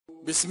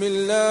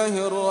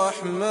Bismillahir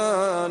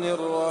Rahmanir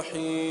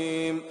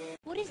Rahim.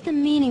 What is the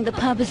meaning, the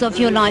purpose of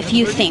your life,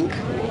 you think?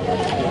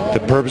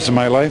 The purpose of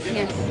my life?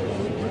 Yes.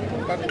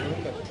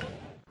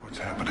 What's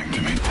happening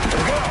to me?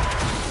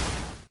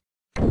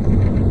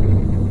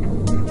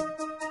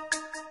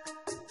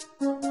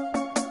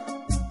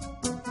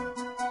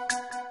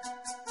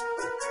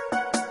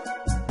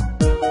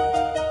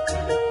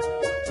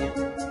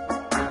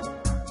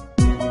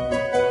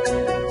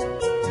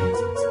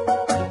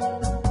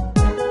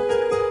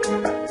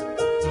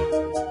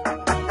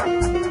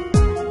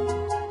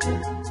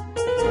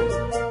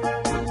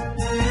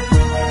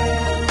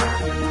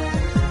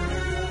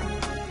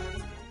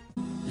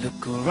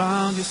 Look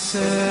around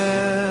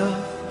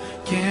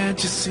yourself,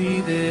 can't you see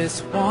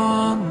this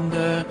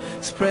wonder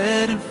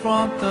spread in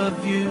front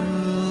of you?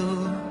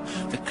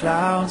 The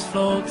clouds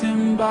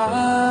floating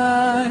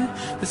by,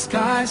 the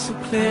sky so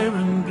clear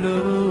and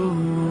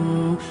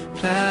blue,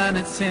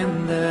 planets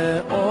in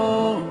their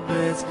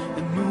orbits,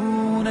 the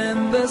moon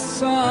and the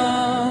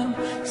sun,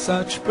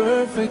 such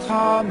perfect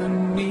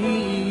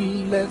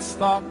harmony. Let's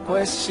stop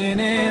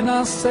questioning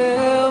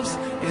ourselves.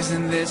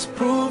 Isn't this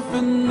proof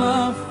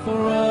enough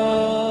for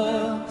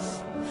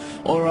us?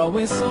 Or are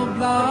we so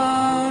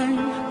blind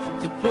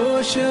to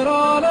push it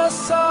all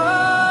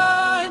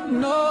aside?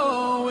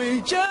 No,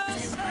 we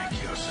just... You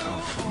make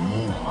yourself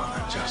more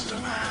than just a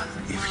man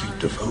if you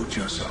devote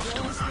yourself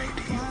to an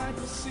ideal.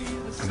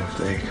 And if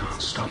they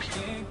can't stop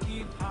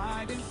you,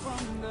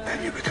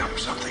 then you become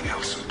something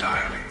else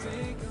entirely.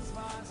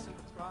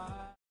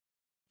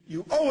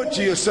 You owe it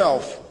to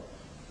yourself.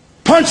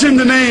 Punch in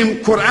the name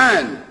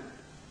Quran,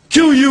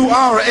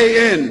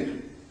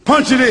 Quran,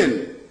 punch it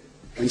in,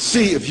 and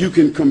see if you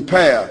can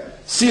compare,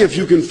 see if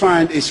you can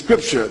find a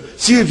scripture,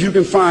 see if you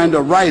can find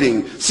a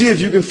writing, see if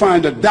you can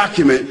find a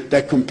document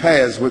that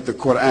compares with the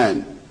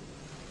Quran.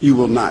 You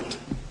will not.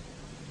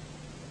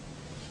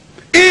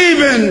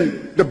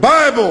 Even the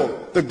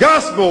Bible, the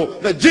gospel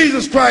that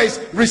Jesus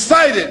Christ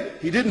recited,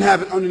 he didn't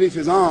have it underneath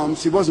his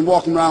arms. He wasn't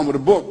walking around with a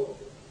book.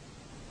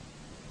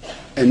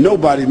 And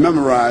nobody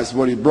memorized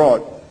what he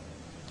brought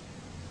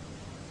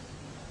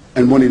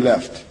and when he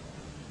left.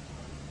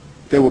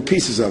 There were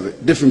pieces of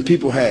it different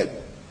people had,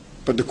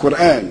 but the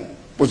Quran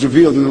was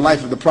revealed in the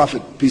life of the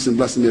Prophet, peace and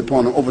blessing be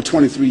upon him, over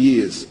 23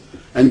 years.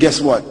 And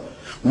guess what?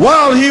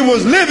 While he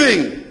was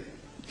living,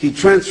 he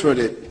transferred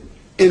it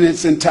in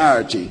its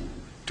entirety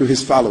to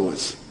his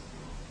followers,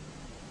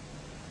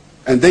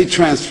 and they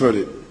transferred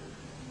it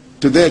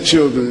to their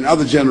children and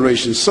other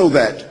generations, so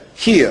that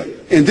here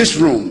in this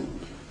room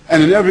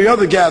and in every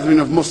other gathering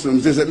of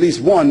Muslims, there's at least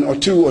 1 or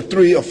 2 or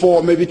 3 or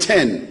 4, maybe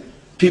 10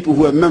 people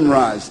who have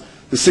memorized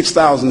the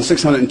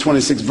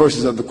 6,626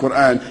 verses of the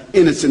Quran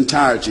in its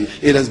entirety.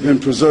 It has been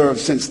preserved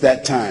since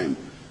that time.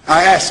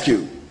 I ask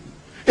you,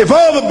 if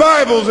all the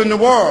Bibles in the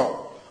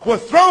world were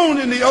thrown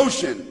in the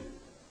ocean,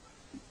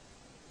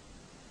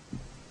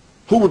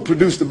 who would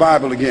produce the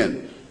Bible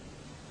again?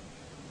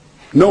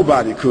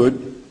 Nobody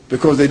could,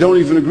 because they don't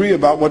even agree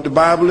about what the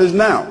Bible is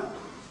now.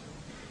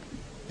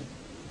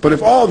 But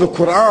if all the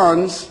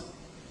Qurans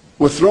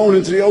were thrown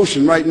into the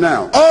ocean right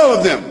now, all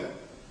of them,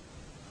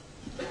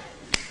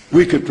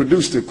 we could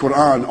produce the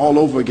Quran all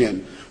over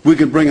again. We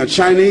could bring a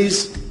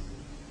Chinese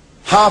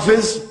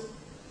Hafiz,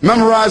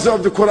 memorizer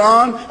of the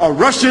Quran, a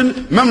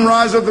Russian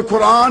memorizer of the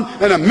Quran,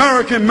 an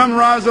American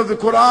memorizer of the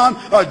Quran,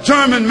 a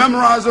German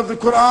memorizer of the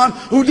Quran,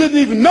 who didn't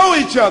even know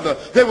each other.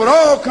 They would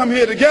all come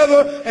here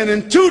together, and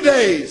in 2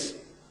 days,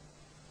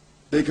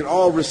 they could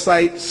all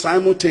recite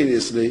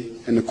simultaneously,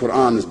 and the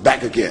Quran is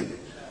back again.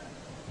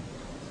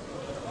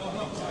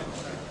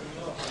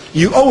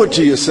 You owe it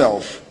to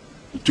yourself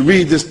to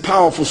read this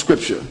powerful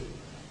scripture.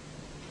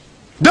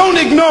 Don't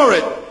ignore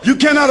it. You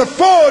cannot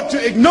afford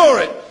to ignore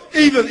it.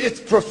 Either it's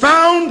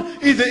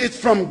profound, either it's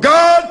from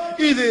God,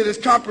 either it is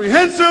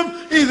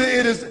comprehensive, either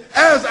it is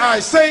as I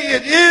say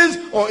it is,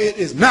 or it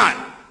is not.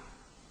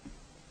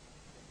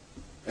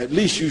 At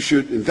least you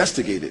should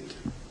investigate it.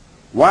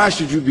 Why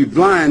should you be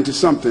blind to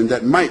something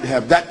that might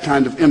have that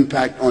kind of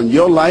impact on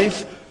your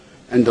life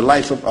and the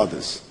life of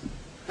others?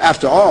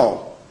 After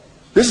all,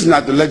 this is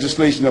not the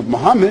legislation of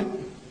Muhammad,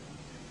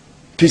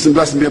 peace and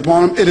blessing be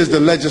upon him. It is the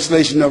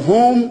legislation of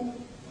whom?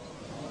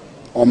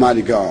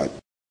 Almighty God.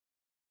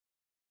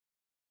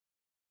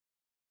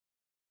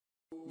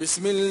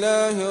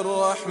 Bismillahir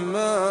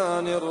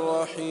Rahmanir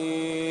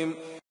Rahim.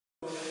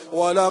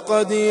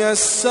 وَلَقَدْ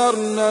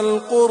يَسَّرْنَا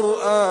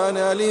الْقُرْآنَ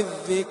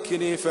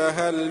لِلذِّكْرِ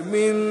فَهَلْ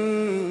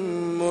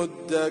مِن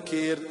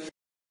مُّدَّكِرٍ.